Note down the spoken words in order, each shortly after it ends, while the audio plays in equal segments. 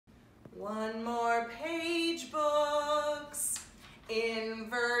One more page, books in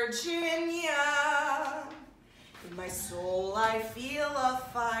Virginia. In my soul I feel a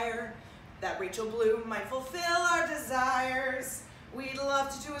fire that Rachel Bloom might fulfill our desires. We'd love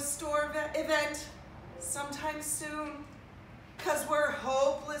to do a store event sometime soon, 'cause we're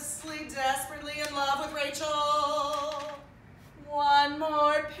hopelessly, desperately in love with Rachel. One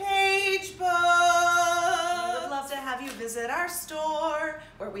more page, book. We would love to have you visit our store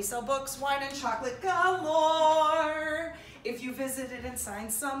where we sell books, wine, and chocolate galore. If you visited and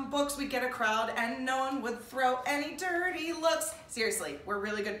signed some books, we'd get a crowd and no one would throw any dirty looks. Seriously, we're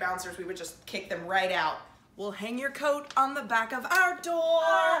really good bouncers. We would just kick them right out. We'll hang your coat on the back of our door.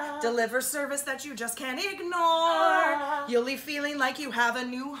 Deliver service that you just can't ignore. You'll leave feeling like you have a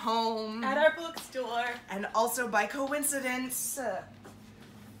new home at our bookstore. And also, by coincidence,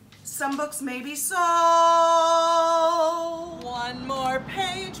 some books may be sold. One more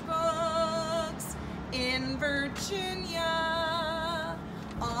page, books in Virginia,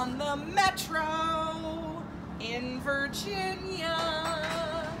 on the metro in Virginia.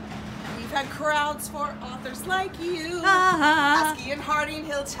 We've had crowds for authors like you. Ask Ian Harding,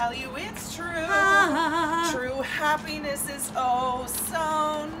 he'll tell you it's true. True happiness is oh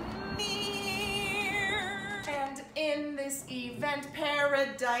so near. And in this event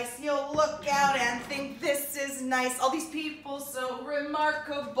paradise, you'll look out and think this is nice. All these people so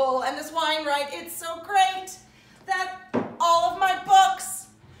remarkable, and this wine, right, it's so great that all of my books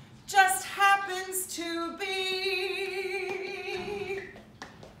just happens to be